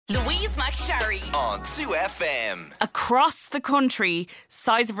Louise McSharry on 2FM. Across the country,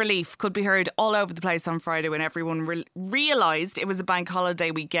 sighs of relief could be heard all over the place on Friday when everyone realised it was a bank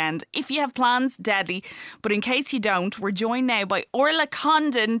holiday weekend. If you have plans, deadly. But in case you don't, we're joined now by Orlaith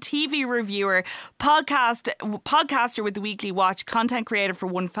Condon, TV reviewer, podcaster with the Weekly Watch, content creator for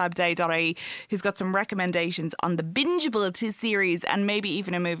OneFabDay.ie, who's got some recommendations on the bingeable series and maybe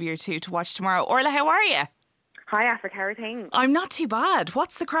even a movie or two to watch tomorrow. Orlaith, how are you? Hi, Aifric, how are things? I'm not too bad.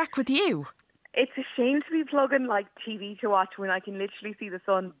 What's the crack with you? It's a shame to be plugging TV to watch when I can literally see the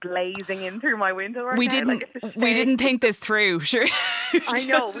sun blazing in through my window right now. We didn't think this through, sure. I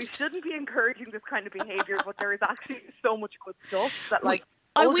know, we shouldn't be encouraging this kind of behaviour, but there is actually so much good stuff that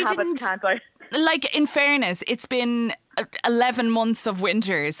in fairness, it's been 11 months of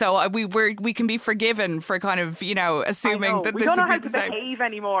winter, so we can be forgiven for kind of, assuming that we this don't know would how be the to same. behave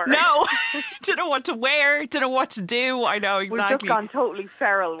anymore. No, don't know what to wear, don't know what to do. I know exactly. We've just gone totally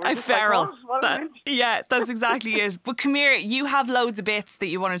feral. We're just feral. Like, That's exactly it. But come here, you have loads of bits that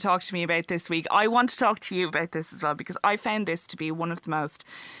you want to talk to me about this week. I want to talk to you about this as well because I found this to be one of the most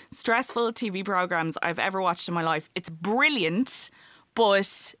stressful TV programmes I've ever watched in my life. It's brilliant,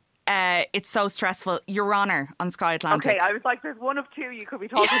 but it's so stressful. Your Honour on Sky Atlantic. Okay, I was like, there's one of two you could be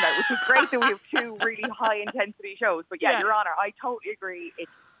talking about, which is great that we have two really high intensity shows. But yeah, Your Honour, I totally agree.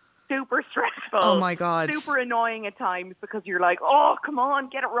 It's super stressful. Oh my God. Super annoying at times because you're like, oh, come on,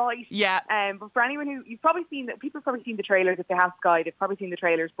 get it right. Yeah. But for anyone who, people have probably seen the trailers if they have Sky, they've probably seen the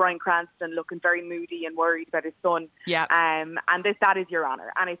trailers. Bryan Cranston looking very moody and worried about his son. Yeah. And that is Your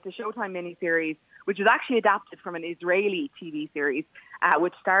Honour. And it's a Showtime miniseries, which is actually adapted from an Israeli TV series,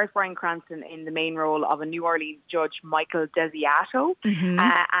 which stars Bryan Cranston in the main role of a New Orleans judge, Michael Desiato,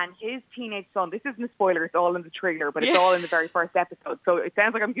 and his teenage son. This isn't a spoiler, it's all in the trailer, but it's all in the very first episode. So it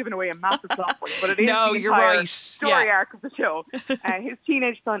sounds like I'm giving away a massive plot point, but it is the entire story arc of the show. His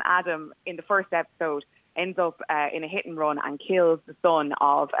teenage son, Adam, in the first episode, ends up in a hit and run and kills the son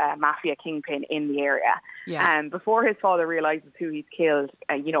of a mafia kingpin in the area. Yeah. Before his father realises who he's killed,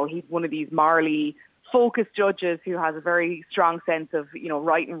 he's one of these marly, focused judges who has a very strong sense of,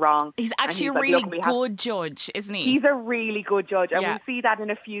 right and wrong. He's actually a really good judge, isn't he? He's a really good judge. And we see that in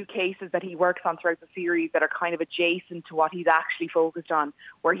a few cases that he works on throughout the series that are kind of adjacent to what he's actually focused on,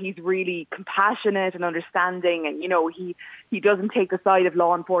 where he's really compassionate and understanding and, he doesn't take the side of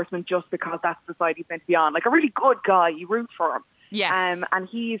law enforcement just because that's the side he's meant to be on. Like a really good guy, you root for him. Yes. And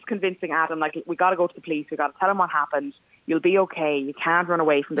he's convincing Adam, we got to go to the police, we got to tell him what happened. You'll be okay. You can't run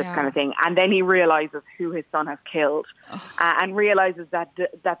away from this kind of thing. And then he realises who his son has killed and realises that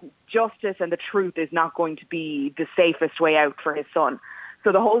justice and the truth is not going to be the safest way out for his son.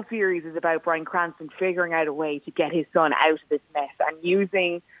 So the whole series is about Bryan Cranston figuring out a way to get his son out of this mess and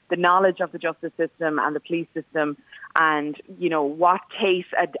using the knowledge of the justice system and the police system and, what case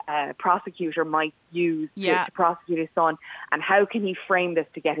a prosecutor might use to prosecute his son and how can he frame this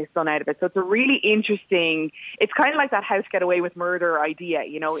to get his son out of it. So it's a really interesting, it's kind of like that How to Get Away with Murder idea,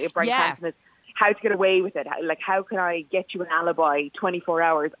 if Bryan Cranston is how to get away with it. Like, how can I get you an alibi 24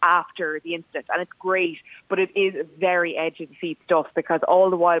 hours after the incident? And it's great, but it is very edge of the seat stuff because all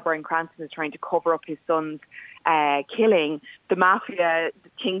the while Bryan Cranston is trying to cover up his son's killing, the mafia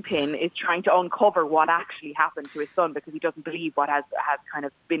kingpin is trying to uncover what actually happened to his son because he doesn't believe what has kind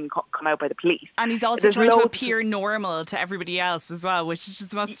of been come out by the police. And he's also trying to appear normal to everybody else as well, which is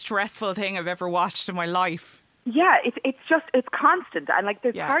just the most stressful thing I've ever watched in my life. Yeah, it's constant. And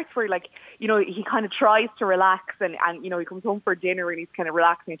there's parts where he kind of tries to relax and he comes home for dinner and he's kind of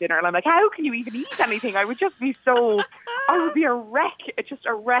relaxing at dinner and I'm like, how can you even eat anything? I would just be I would be a wreck. It's just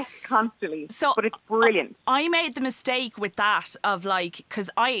a wreck constantly. But it's brilliant. I made the mistake with that of because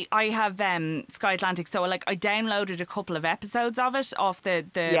I have Sky Atlantic, so I downloaded a couple of episodes of it off the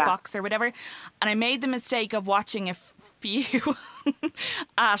box or whatever, and I made the mistake of watching a few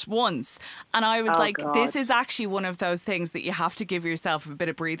at once, and I was God. This is actually one of those things that you have to give yourself a bit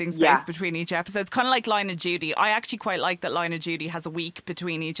of breathing space between each episode. It's kind of like Line of Duty. I actually quite like that Line of Duty has a week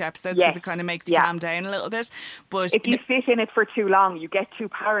between each episode because it kind of makes you calm down a little bit. But if you sit in it for too long, you get too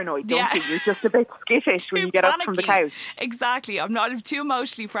paranoid, don't you? You're just a bit skittish when you get up from the couch. Exactly. I'm too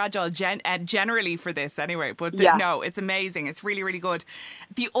emotionally fragile generally for this anyway, but no, it's amazing. It's really, really good.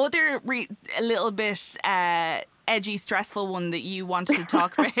 The other a little bit edgy, stressful one that you wanted to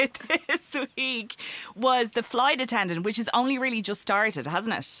talk about this week was the Flight Attendant, which has only really just started,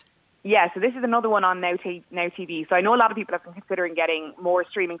 hasn't it? Yeah, so this is another one on Now TV. So I know a lot of people have been considering getting more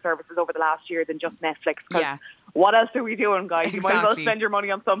streaming services over the last year than just Netflix. Because what else are we doing, guys? Exactly. You might as well spend your money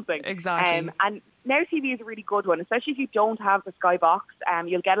on something. Exactly. And Now TV is a really good one, especially if you don't have the Sky box.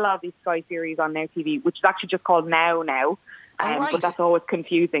 You'll get a lot of these Sky series on Now TV, which is actually just called Now. Right. But that's always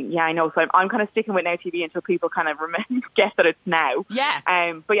confusing. Yeah, I know. So I'm kind of sticking with Now TV until people kind of guess that it's Now. Yeah.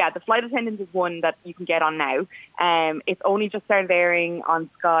 But yeah, The Flight Attendant is one that you can get on now. It's only just started airing on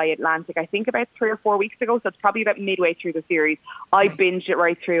Sky Atlantic, I think about 3 or 4 weeks ago, so it's probably about midway through the series. I binged it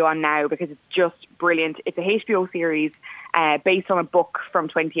right through on Now because it's just brilliant. It's a HBO series based on a book from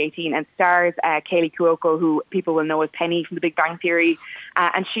 2018 and stars Kaylee Cuoco, who people will know as Penny from The Big Bang Theory,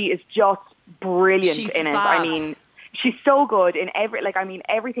 and she is just brilliant in it. Fab. I mean, she's so good in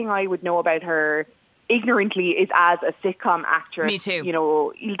everything I would know about her ignorantly is as a sitcom actress. Me too. You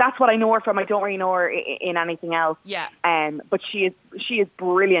know, that's what I know her from. I don't really know her in anything else. Yeah. But she is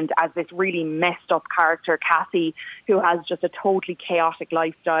brilliant as this really messed up character, Cassie, who has just a totally chaotic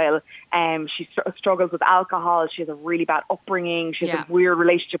lifestyle. She struggles with alcohol. She has a really bad upbringing. She has a weird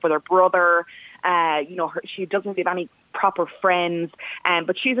relationship with her brother. She doesn't have any proper friends.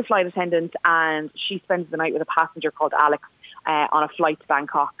 But she's a flight attendant, and she spends the night with a passenger called Alex on a flight to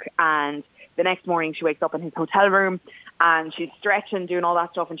Bangkok. And the next morning she wakes up in his hotel room and she's stretching, doing all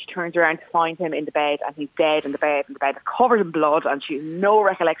that stuff, and she turns around to find him in the bed, and he's dead in the bed, and the bed is covered in blood, and she has no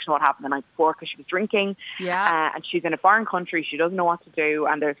recollection of what happened the night before because she was drinking. Yeah. And she's in a foreign country. She doesn't know what to do,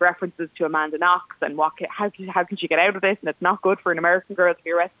 and there's references to Amanda Knox and how can she get out of this, and it's not good for an American girl to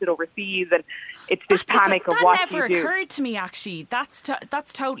be arrested overseas, and it's this panic of what do you do. That never occurred to me, actually. That's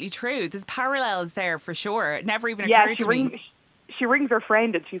totally true. There's parallels there for sure. It never even occurred to me. She rings her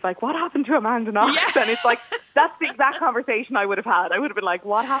friend and she's like, what happened to Amanda Knox? Yeah. And it's like, that's the exact conversation I would have had. I would have been like,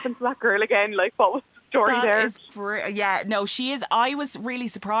 what happened to that girl again? Like, what was the story there? She is. I was really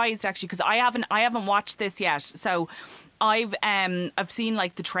surprised actually because I haven't watched this yet. So I've seen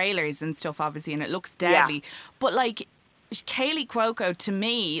like the trailers and stuff obviously, and it looks deadly. Yeah. But like Kaylee Cuoco, to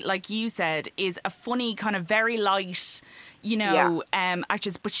me, like you said, is a funny kind of very light,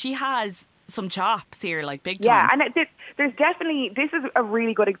 actress, but she has some chops here, like big time. Yeah, and this is a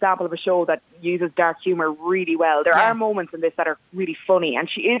really good example of a show that uses dark humour really well. There are moments in this that are really funny, and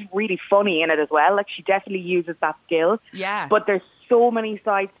she is really funny in it as well. Like, she definitely uses that skill. Yeah. But there's so many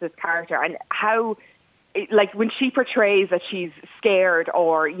sides to this character, and how, like, when she portrays that she's scared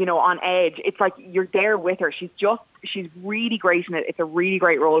or, on edge, it's like you're there with her. She's really great in it. It's a really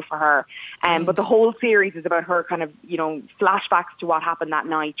great role for her. But the whole series is about her kind of, flashbacks to what happened that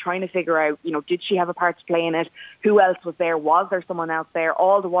night, trying to figure out, did she have a part to play in it? Who else was there? Was there someone else there?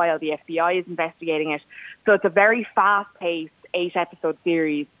 All the while the FBI is investigating it. So it's a very fast-paced 8-episode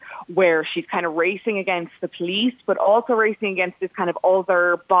series where she's kind of racing against the police, but also racing against this kind of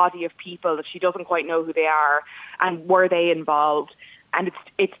other body of people that she doesn't quite know who they are and were they involved. And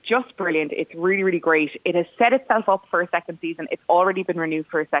it's just brilliant. It's really, really great. It has set itself up for a second season. It's already been renewed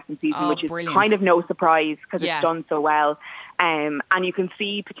for a second season, which is kind of no surprise because it's done so well. And you can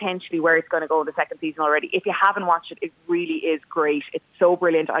see potentially where it's going to go in the second season already. If you haven't watched it, it really is great. It's so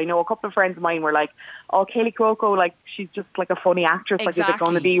brilliant. I know a couple of friends of mine were like, oh, Kaylee Cuoco, like, she's just like a funny actress. Exactly. Like, is it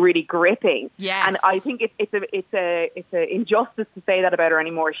going to be really gripping? Yes. And I think it's an injustice to say that about her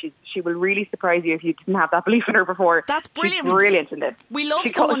anymore. She will really surprise you if you didn't have that belief in her before. That's brilliant. She's brilliant in this. We love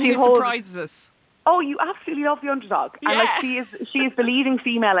someone who surprises us. Oh, you absolutely love the underdog. Yeah. And like she is the leading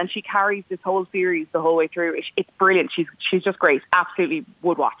female, and she carries this whole series the whole way through. It's brilliant. She's just great. Absolutely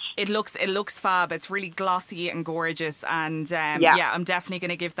would watch. It looks fab. It's really glossy and gorgeous, and I'm definitely going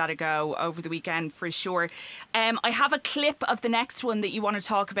to give that a go over the weekend for sure. I have a clip of the next one that you want to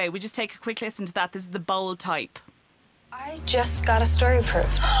talk about. We just take a quick listen to that. This is the bold type. I just got a story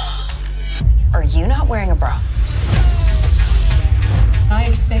proof. Are you not wearing a bra? I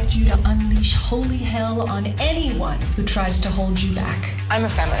expect you to unleash holy hell on anyone who tries to hold you back. I'm a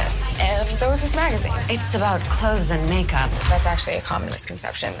feminist, and so is this magazine. It's about clothes and makeup. That's actually a common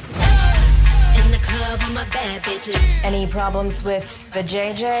misconception. In the club with my bad bitches. Any problems with the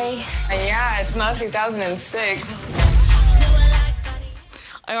JJ? Yeah, it's not 2006.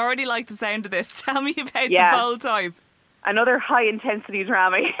 I already like the sound of this. Tell me about the bold type. Another high-intensity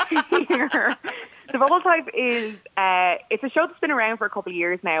drama here. The Bubble Type is, it's a show that's been around for a couple of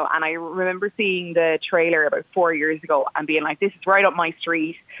years now, and I remember seeing the trailer about 4 years ago and being like, this is right up my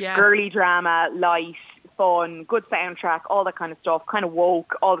street. Yeah. Girly drama, light, fun, good soundtrack, all that kind of stuff, kind of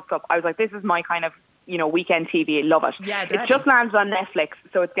woke, all the stuff. I was like, this is my kind of, weekend TV. I love it. Yeah, it's just landed on Netflix,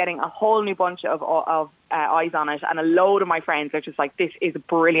 so it's getting a whole new bunch of eyes on it, and a load of my friends are just like, this is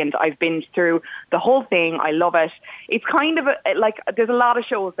brilliant. I've been through the whole thing. I love it. It's kind of like, there's a lot of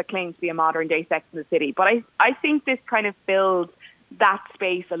shows that claim to be a modern day Sex and the City, but I think this kind of fills that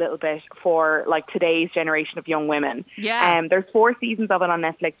space a little bit for like today's generation of young women. Yeah. There's 4 seasons of it on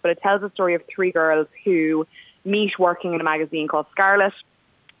Netflix, but it tells the story of 3 girls who meet working in a magazine called Scarlet.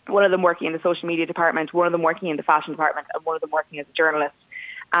 one of them working in the social media department, one of them working in the fashion department, and one of them working as a journalist.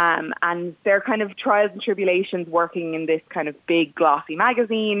 And their kind of trials and tribulations working in this kind of big glossy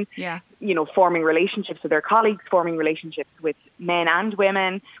magazine, you know, forming relationships with their colleagues, forming relationships with men and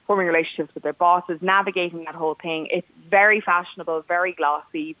women, forming relationships with their bosses, navigating that whole thing. It's very fashionable, very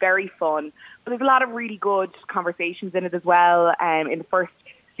glossy, very fun. But there's a lot of really good conversations in it as well. In the first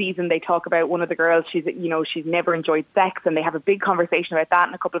season, they talk about one of the girls, she's never enjoyed sex, and they have a big conversation about that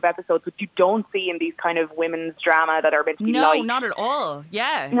in a couple of episodes, which you don't see in these kind of women's drama that are meant to be light. No, not at all.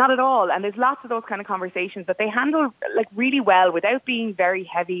 Yeah. Not at all. And there's lots of those kind of conversations that they handle like really well without being very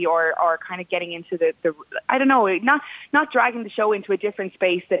heavy or kind of getting into the I don't know, not dragging the show into a different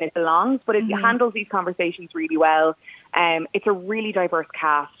space than it belongs, but it handles these conversations really well. It's a really diverse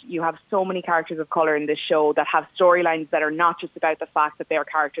cast. You have so many characters of colour in this show that have storylines that are not just about the fact that they are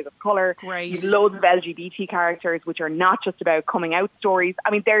characters of colour. Great. You've loads of LGBT characters, which are not just about coming out stories. I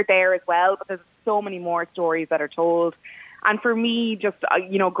mean, they're there as well, but there's so many more stories that are told. And for me, just,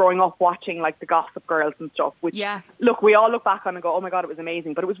 growing up watching like the Gossip Girls and stuff, which, look, we all look back on and go, oh my God, it was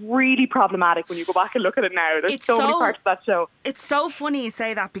amazing. But it was really problematic when you go back and look at it now. There's so many parts of that show. It's so funny you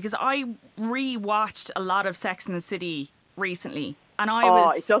say that, because I re-watched a lot of Sex and the City recently. And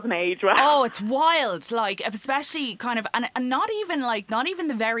it doesn't age well. Oh, it's wild. Like, especially kind of, and not even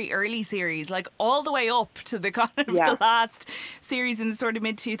the very early series, like all the way up to the kind of the last series in the sort of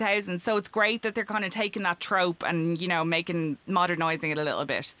mid 2000s. So it's great that they're kind of taking that trope and, modernising it a little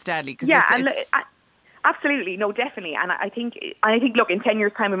bit steadily. Absolutely, no, definitely, and I think, look, in 10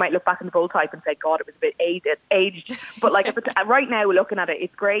 years' time, we might look back on the Bold Type and say, God, it was a bit aged. But like right now, looking at it,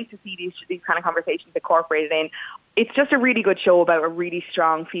 it's great to see these kind of conversations incorporated in. It's just a really good show about a really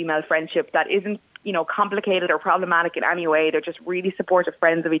strong female friendship that isn't, complicated or problematic in any way. They're just really supportive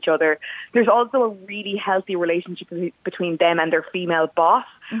friends of each other. There's also a really healthy relationship between them and their female boss,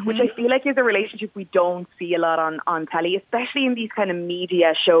 which I feel like is a relationship we don't see a lot on telly, especially in these kind of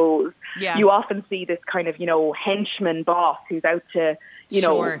media shows. Yeah. You often see this kind of, henchman boss who's out to,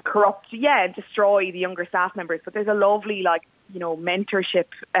 corrupt, and destroy the younger staff members. But there's a lovely, mentorship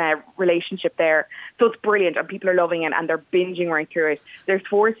relationship there. So it's brilliant, and people are loving it, and they're binging right through it. There's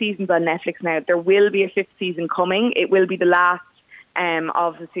 4 seasons on Netflix now. There will be a 5th season coming. It will be the last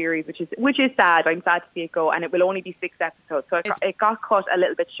of the series, which is sad. I'm sad to see it go, and it will only be 6 episodes. So it got cut a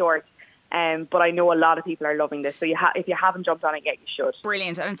little bit short. But I know a lot of people are loving this. So if you haven't jumped on it yet, you should.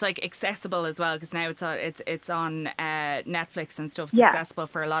 Brilliant. And it's like accessible as well, because now it's on Netflix and stuff. It's accessible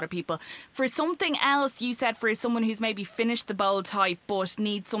for a lot of people. For something else, you said for someone who's maybe finished the Bold Type but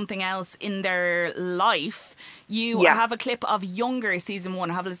needs something else in their life, you have a clip of Younger season 1.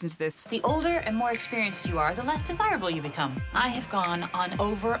 Have a listen to this. The older and more experienced you are, the less desirable you become. I have gone on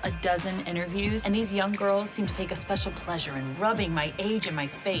over a dozen interviews, and these young girls seem to take a special pleasure in rubbing my age in my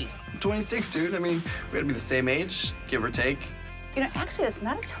face. 26, dude. I mean, we gotta be the same age, give or take. Actually, that's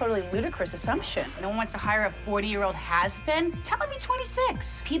not a totally ludicrous assumption. No one wants to hire a 40-year-old has-been. Tell me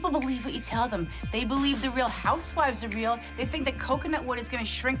 26. People believe what you tell them. They believe the Real Housewives are real. They think that coconut wood is gonna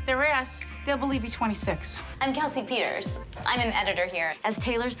shrink their ass. They'll believe you're 26. I'm Kelsey Peters. I'm an editor here. As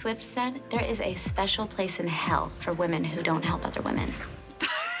Taylor Swift said, there is a special place in hell for women who don't help other women.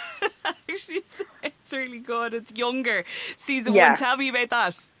 Actually, it's really good. It's Younger season 1. Tell me about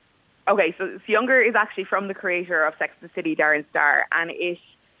that. Okay, so Younger is actually from the creator of Sex and the City, Darren Star, and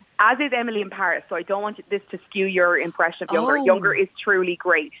as is Emily in Paris, so I don't want this to skew your impression of Younger. Younger is truly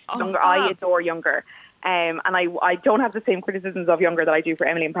great. I adore Younger. And I don't have the same criticisms of Younger that I do for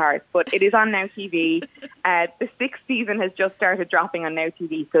Emily in Paris, but it is on Now TV. The 6th season has just started dropping on Now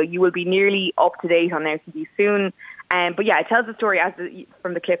TV, so you will be nearly up to date on Now TV soon. But it tells the story,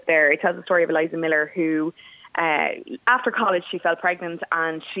 from the clip there, it tells the story of Eliza Miller, who after college she fell pregnant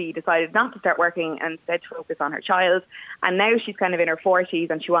and she decided not to start working and instead to focus on her child, and now she's kind of in her 40s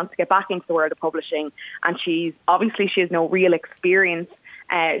and she wants to get back into the world of publishing, and she has no real experience,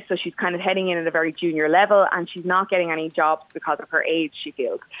 so she's kind of heading in at a very junior level, and she's not getting any jobs because of her age, she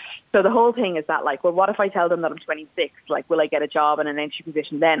feels. So the whole thing is that, well, what if I tell them that I'm 26? Will I get a job in an entry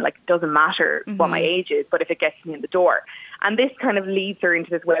position then? It doesn't matter what my age is, but if it gets me in the door. And this kind of leads her into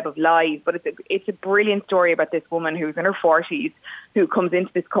this web of lies. But it's a brilliant story about this woman who's in her 40s, who comes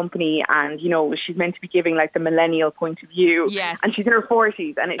into this company, and, she's meant to be giving the millennial point of view. Yes. And she's in her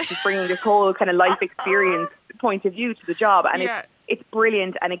 40s, and she's bringing this whole kind of life experience point of view to the job. And it's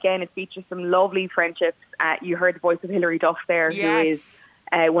brilliant. And again, it features some lovely friendships. You heard the voice of Hilary Duff there, who is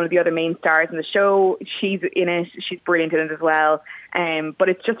one of the other main stars in the show. She's in it. She's brilliant in it as well. But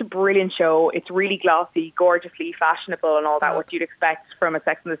it's just a brilliant show. It's really glossy, gorgeously fashionable and all that, what you'd expect from a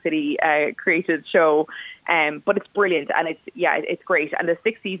Sex and the City created show. But it's brilliant, and it's great. And the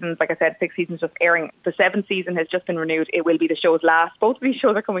 6 seasons, like I said, 6 seasons just airing. The 7th season has just been renewed. It will be the show's last. Both of these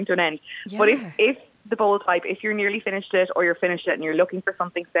shows are coming to an end. Yeah. But if the bold type, if you're nearly finished it or you're finished it and you're looking for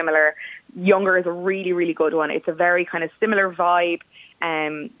something similar, Younger is a really, really good one. It's a very kind of similar vibe.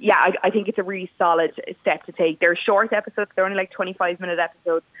 I think it's a really solid step to take. They're short episodes. They're only like 25-minute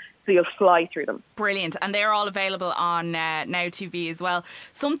episodes, so you'll fly through them. Brilliant. And they're all available on Now TV as well.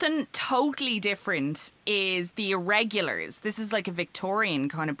 Something totally different is The Irregulars. This is like a Victorian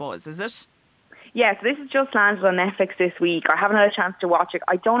kind of buzz, is it? Yeah, so this has just landed on Netflix this week. I haven't had a chance to watch it.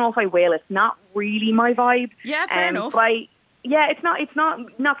 I don't know if I will. It's not really my vibe. Yeah, fair enough. But it's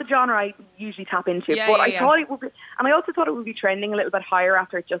not the genre I usually tap into. I thought it would be, and I also thought it would be trending a little bit higher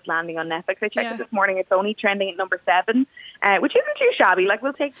after it just landing on Netflix. I checked it this morning. It's only trending at number 7, which isn't too shabby. Like,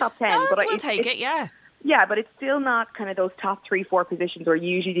 we'll take top 10. But we'll take it, yeah. Yeah, but it's still not kind of those top 3-4 positions where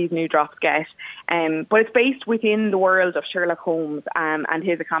usually these new drops get. But it's based within the world of Sherlock Holmes and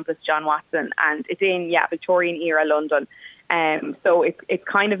his accomplice John Watson, and it's in Victorian era London. So it's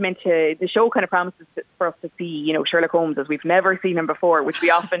kind of meant to. The show kind of promises for us to see, Sherlock Holmes as we've never seen him before, which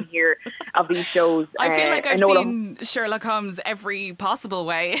we often hear of these shows. I feel like I've seen Sherlock Holmes every possible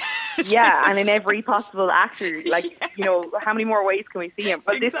way. Yeah, and in every possible actor. Like, how many more ways can we see him?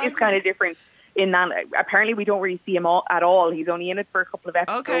 But exactly. This is kind of different. In that, apparently we don't really see him at all. He's only in it for a couple of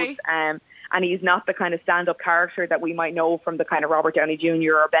episodes, okay. And he's not the kind of stand-up character that we might know from the kind of Robert Downey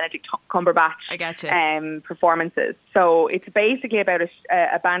Jr. or Benedict Cumberbatch performances. So it's basically about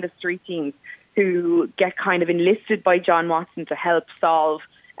a band of street teens who get kind of enlisted by John Watson to help solve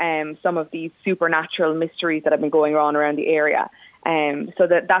some of these supernatural mysteries that have been going on around the area. So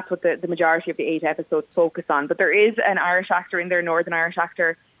that's what the majority of the 8 episodes focus on. But there is an Irish actor in there, Northern Irish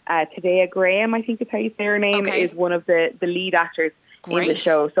actor. Tadea Graham, I think is how you say her name, is one of the lead actors in the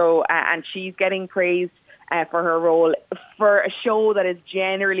show. So, and she's getting praised for her role for a show that is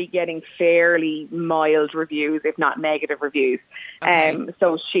generally getting fairly mild reviews, if not negative reviews.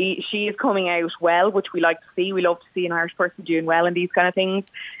 So she is coming out well, which we like to see. We love to see an Irish person doing well in these kind of things.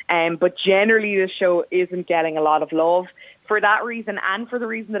 But generally the show isn't getting a lot of love. For that reason, and for the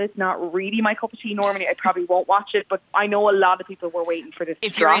reason that it's not really my cup of tea normally, I probably won't watch it, but I know a lot of people were waiting for this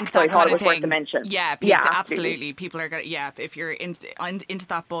if to you're drop, into that so I thought kind it was of worth thing. the mention. Yeah, absolutely. People are going to, if you're into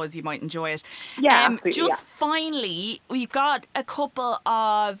that buzz, you might enjoy it. Finally, we've got a couple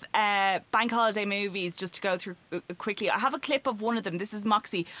of bank holiday movies just to go through quickly. I have a clip of one of them. This is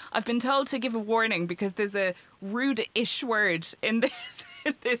Moxie. I've been told to give a warning because there's a rude-ish word in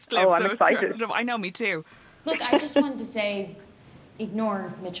this clip. Oh, I'm excited. I know, me too. Look, I just wanted to say,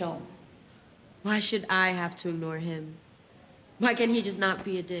 ignore Mitchell. Why should I have to ignore him? Why can't he just not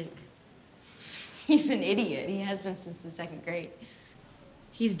be a dick? He's an idiot. He has been since the 2nd grade.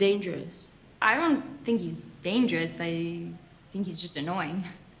 He's dangerous. I don't think he's dangerous. I think he's just annoying.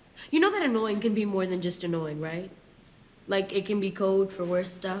 You know that annoying can be more than just annoying, right? Like, it can be code for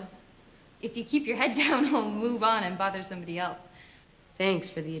worse stuff. If you keep your head down, he'll move on and bother somebody else.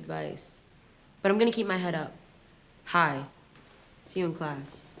 Thanks for the advice. But I'm gonna keep my head up. Hi. See you in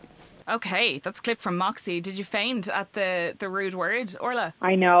class. Okay, that's a clip from Moxie. Did you faint at the rude word, Orla?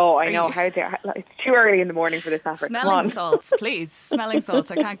 I know. It's too early in the morning for this effort. Smelling salts, please. Smelling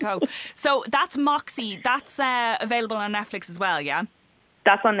salts, I can't cope. So that's Moxie. That's available on Netflix as well, yeah?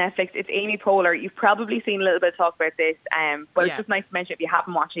 That's on Netflix. It's Amy Poehler. You've probably seen a little bit of talk about this, but it's just nice to mention if you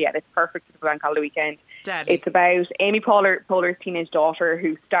haven't watched it yet. It's perfect for the bank holiday weekend. Deadly. It's about Amy Poehler's teenage daughter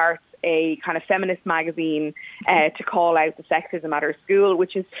who starts a kind of feminist magazine to call out the sexism at her school,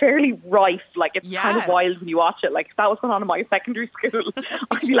 which is fairly rife. Like, it's kind of wild when you watch it. Like, if that was going on in my secondary school,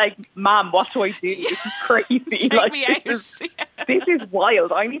 I'd be like, Mom, what do I do? This is crazy. Take me out. This is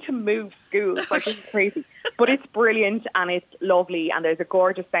wild. I need to move schools. Like, this is crazy. But it's brilliant and it's lovely and there's a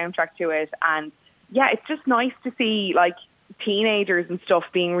gorgeous soundtrack to it. And yeah, it's just nice to see, like, teenagers and stuff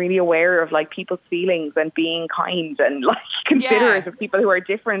being really aware of, like, people's feelings and being kind and, like, considerate of people who are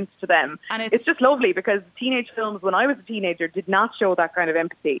different to them. And it's just lovely because teenage films when I was a teenager did not show that kind of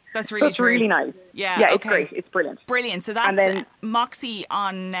empathy. That's really true. Really nice. Yeah, it's great. It's brilliant. Brilliant. So that's Moxie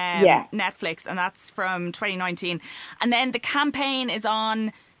on Netflix, and that's from 2019. And then the campaign is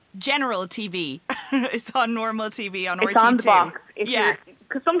on general TV. It's on normal TV on RTÉ2. It's on the box.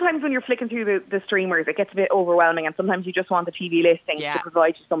 Because sometimes when you're flicking through the streamers, it gets a bit overwhelming and sometimes you just want the TV listing to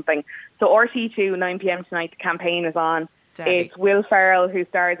provide you something. So RTÉ2, 9 p.m. tonight, the campaign is on. Deadly. It's Will Ferrell who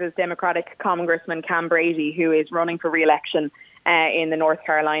stars as Democratic Congressman Cam Brady, who is running for re-election. in the North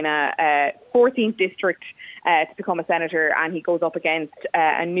Carolina 14th district to become a senator, and he goes up against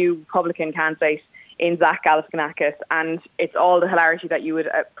a new Republican candidate in Zach Galifianakis, and it's all the hilarity that you would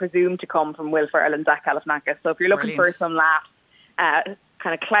presume to come from Will Ferrell and Zach Galifianakis. So if you're looking for some laughs,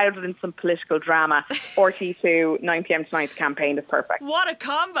 kind of clouded in some political drama, RT2, 9 p.m. tonight, the campaign is perfect. What a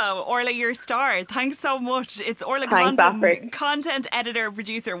combo. Orla, you're a star. Thanks so much. It's Orlaith Condon, content editor,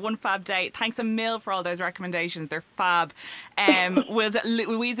 producer, OneFabDay. Thanks a mil for all those recommendations. They're fab.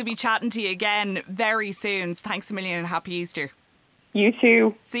 Louise will be chatting to you again very soon. Thanks a million and happy Easter. You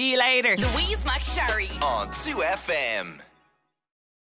too. See you later. Louise McSharry on 2FM.